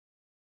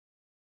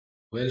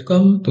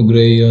Welcome to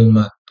GrayYeon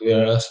Math. We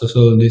are asked to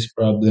solve this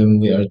problem.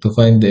 We are to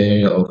find the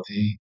area of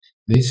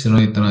this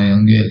right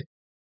triangle.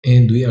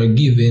 And we are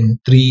given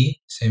three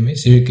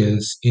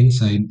semicircles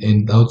inside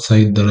and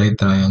outside the right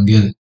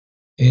triangle.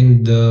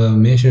 And the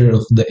measure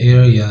of the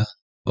area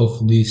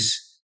of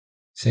these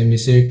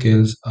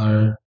semicircles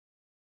are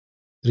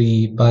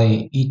 3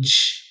 pi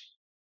each.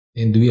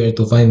 And we are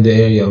to find the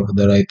area of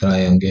the right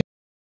triangle.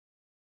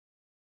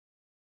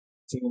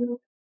 So,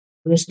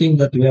 first thing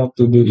that we have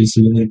to do is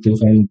we need to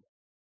find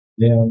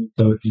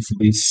diameter of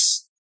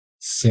this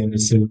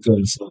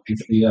semicircle. So if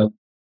we have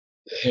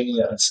the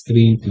area as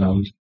 3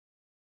 now,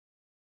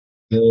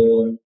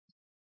 then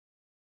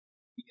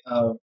we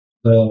have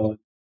the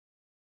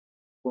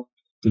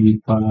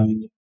 3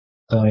 pi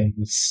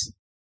times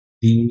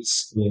d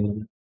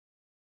square.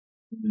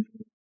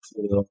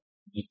 So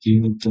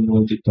you need to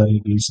multiply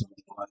this by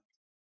 1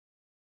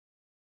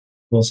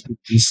 because it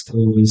is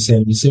a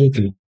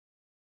semicircle.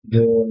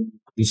 Then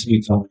this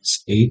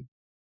becomes 8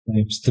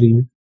 times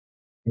 3,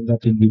 and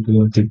that will be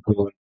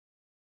equal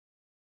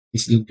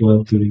is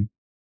equal to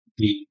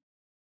the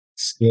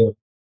square.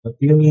 But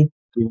you need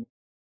to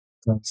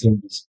cancel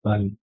this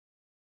by.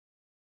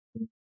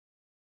 You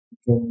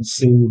can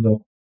say that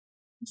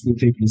if we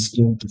take this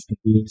into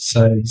the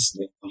sides,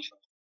 then we have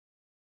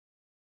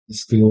the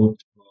square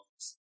root of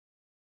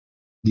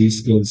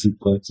this is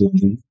equal to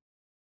d,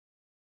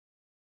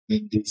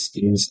 and this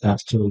is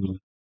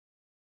actually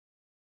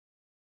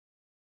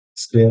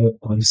square root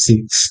of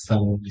 6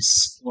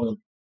 times 1.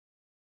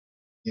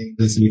 And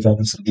this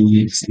becomes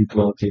d is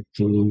equal to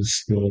 2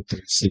 square root of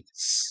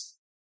 6.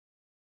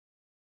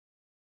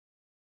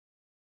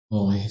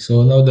 Okay,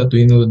 so now that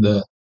we know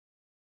the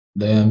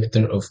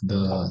diameter of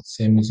the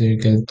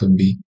semicircle to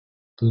be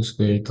 2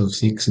 square root of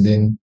 6,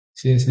 then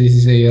since this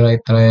is a right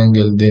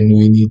triangle, then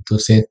we need to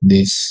set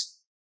this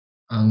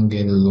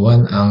angle.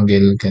 One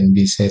angle can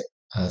be set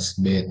as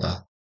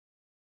beta.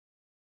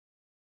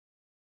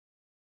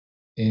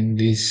 And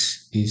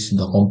this is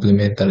the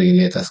complementary.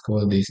 Let us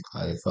call this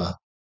alpha.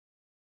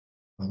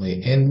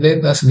 Okay, and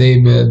let us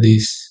label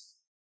this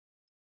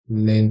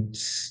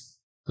length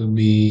to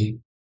be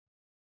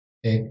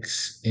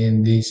x,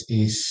 and this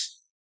is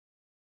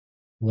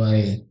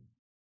y.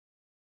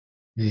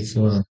 This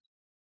one.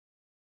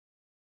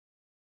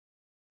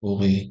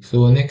 Okay,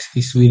 so next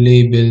is we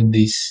label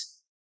this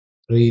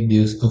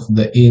radius of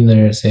the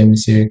inner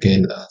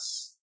semicircle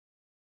as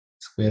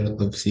square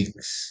root of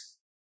 6.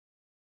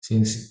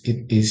 Since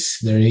it is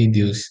the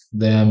radius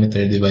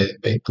diameter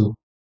divided by 2.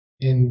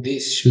 And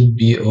this should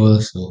be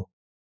also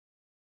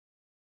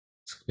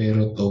square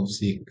root of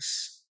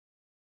 6.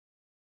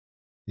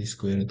 The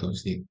square root of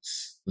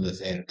 6 to the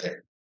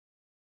center.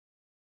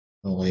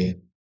 Okay.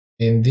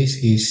 And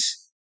this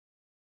is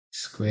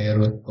square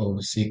root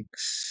of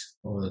 6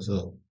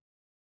 also.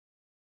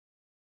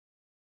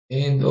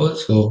 And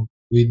also,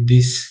 with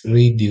this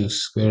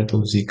radius, square root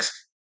of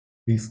 6,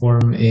 we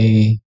form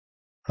a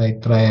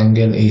right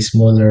triangle, a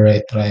smaller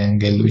right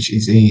triangle, which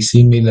is a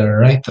similar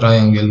right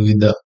triangle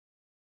with a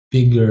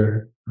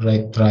bigger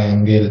right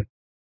triangle.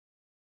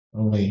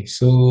 Okay,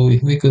 so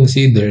if we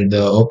consider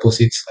the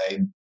opposite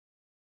side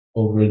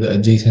over the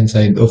adjacent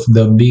side of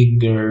the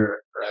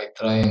bigger right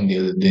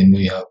triangle, then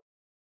we have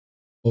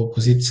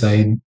opposite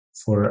side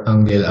for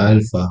angle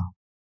alpha.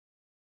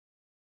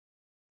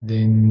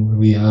 Then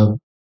we have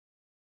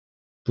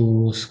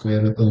 2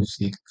 square root of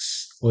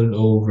 6 all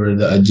over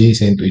the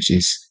adjacent, which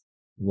is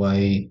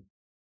y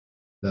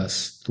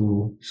plus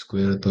 2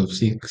 square root of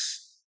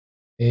 6.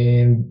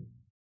 And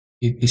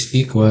it is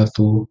equal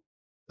to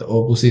the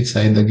opposite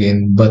side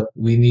again, but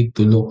we need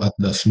to look at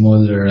the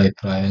smaller right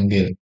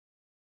triangle.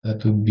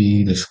 That would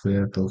be the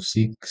square root of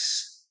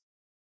 6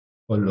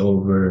 all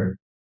over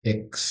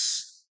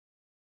x.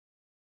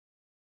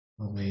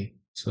 Okay,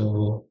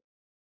 so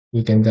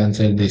we can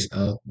cancel this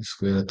out, the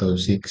square root of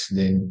 6,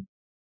 then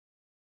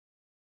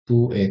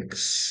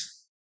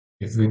 2x,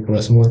 if we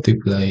cross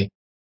multiply,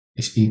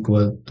 is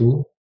equal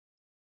to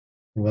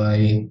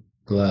y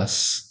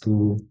plus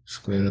 2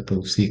 square root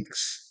of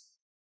 6.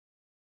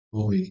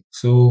 Okay,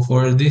 so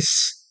for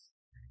this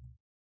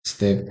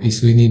step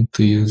is we need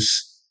to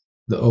use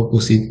the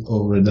opposite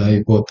over the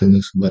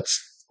hypotenuse, but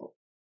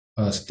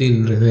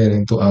still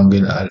referring to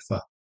angle alpha.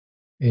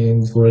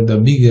 And for the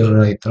bigger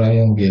right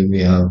triangle, we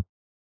have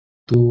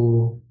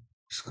 2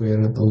 square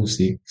root of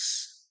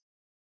 6,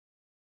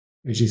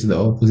 which is the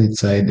opposite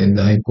side, and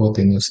the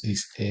hypotenuse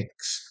is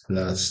x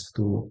plus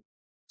 2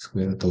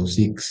 square root of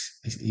 6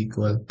 is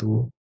equal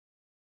to,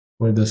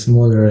 for the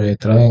smaller right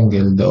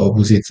triangle, the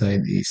opposite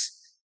side is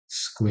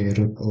square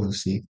root of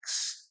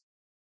 6.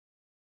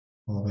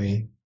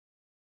 Okay.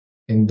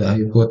 And the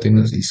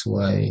hypotenuse is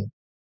y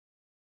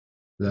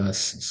plus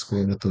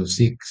square root of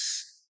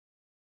 6.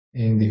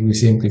 And if we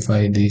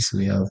simplify this,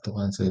 we have to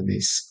cancel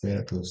this square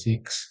root of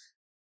 6.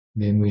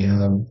 Then we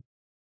have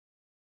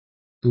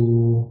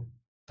 2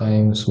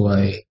 times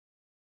y.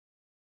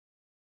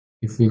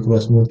 If we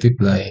cross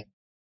multiply,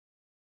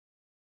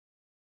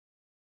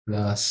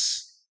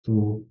 plus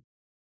 2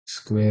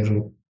 square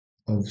root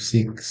of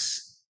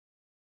 6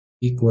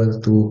 equal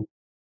to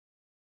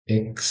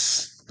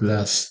x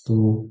plus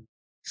 2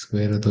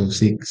 square root of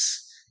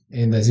 6.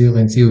 And as you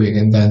can see, we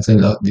can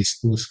cancel out this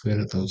 2 square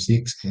root of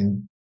 6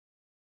 and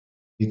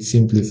it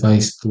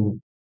simplifies to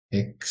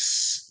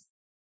x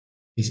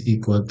is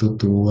equal to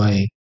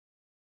 2y.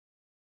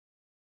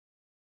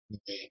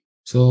 Okay.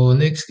 So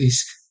next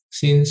is,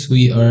 since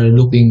we are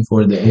looking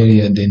for the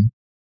area, then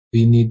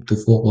we need to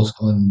focus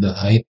on the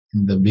height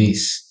and the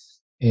base.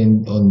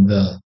 And on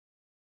the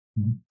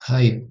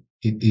height,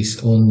 it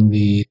is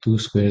only 2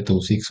 square root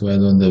of 6,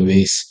 while on the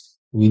base,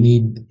 we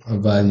need a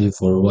value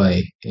for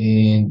y.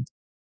 And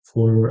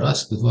for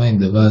us to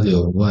find the value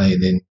of y,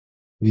 then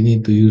we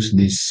need to use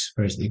this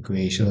first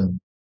equation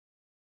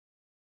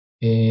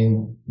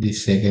and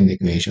this second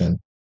equation.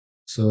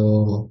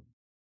 So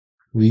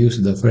we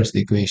use the first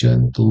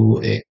equation,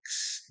 2x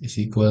is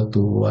equal to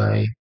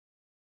y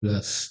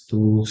plus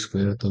 2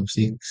 square root of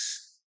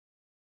 6.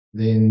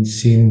 Then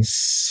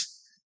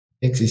since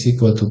x is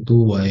equal to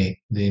 2y,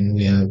 then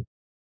we have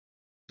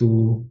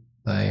 2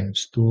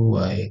 times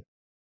 2y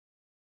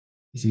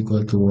is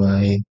equal to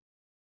y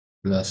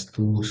plus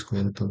 2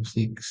 square root of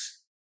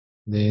 6.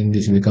 Then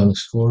this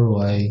becomes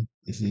 4y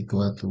is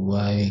equal to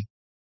y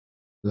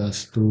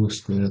plus 2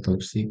 square root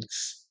of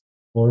 6.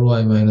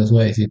 4y minus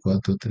y is equal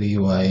to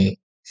 3y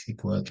is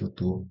equal to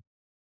 2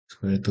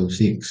 square root of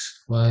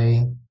 6.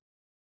 Y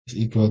is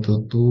equal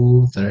to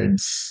 2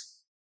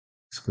 thirds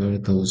square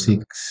root of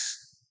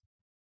 6.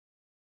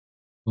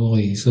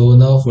 Okay, so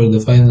now for the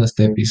final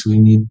step is we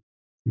need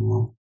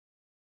to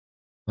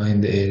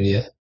find the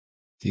area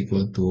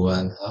equal to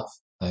 1/2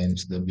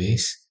 times the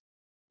base,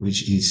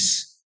 which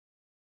is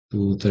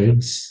 2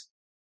 thirds,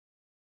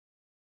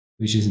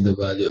 which is the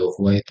value of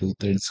y, 2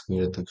 thirds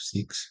square root of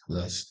 6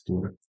 plus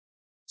 2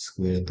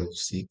 square root of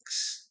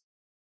 6.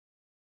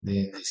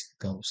 Then this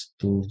becomes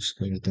 2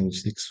 square root of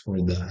 6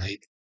 for the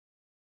height.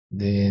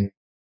 Then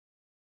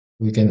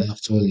we can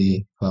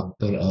actually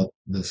factor out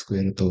the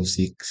square root of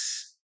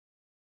 6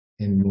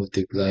 and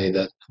multiply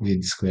that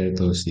with square root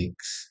of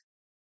 6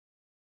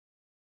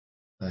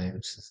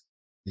 times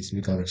this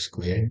becomes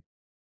squared.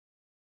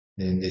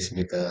 Then this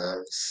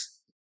becomes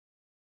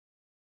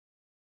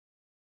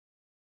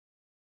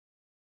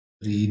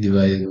 3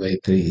 divided by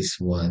 3 is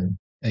 1.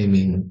 I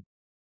mean,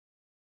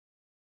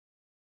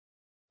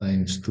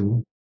 times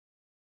 2.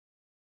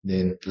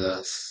 Then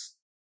plus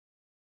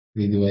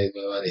 3 divided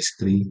by 1 is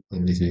 3.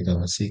 And this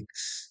becomes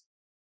 6.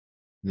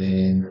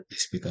 Then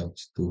this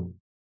becomes 2.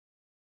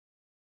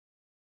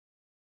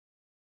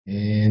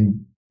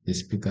 And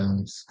this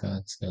becomes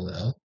cancelled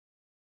out.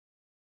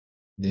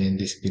 Then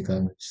this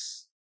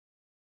becomes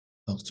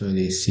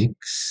actually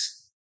 6.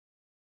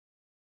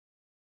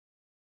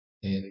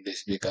 And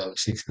this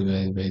becomes 6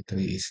 divided by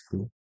 3 is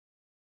 2.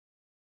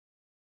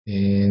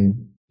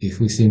 And if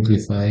we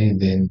simplify,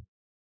 then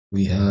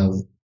we have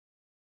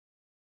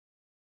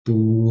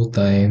 2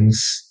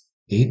 times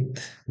 8,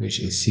 which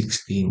is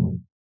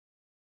 16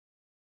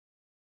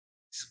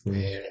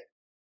 square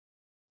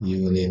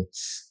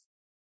units.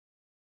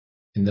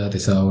 And that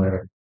is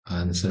our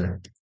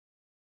answer.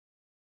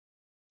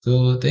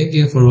 So thank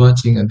you for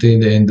watching until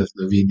the end of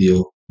the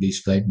video.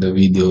 Please like the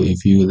video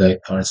if you like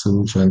our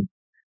solution.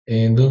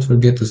 And don't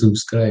forget to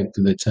subscribe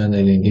to the channel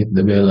and hit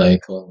the bell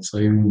icon so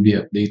you will be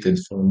updated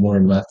for more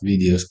math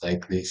videos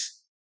like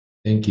this.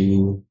 Thank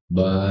you.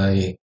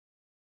 Bye.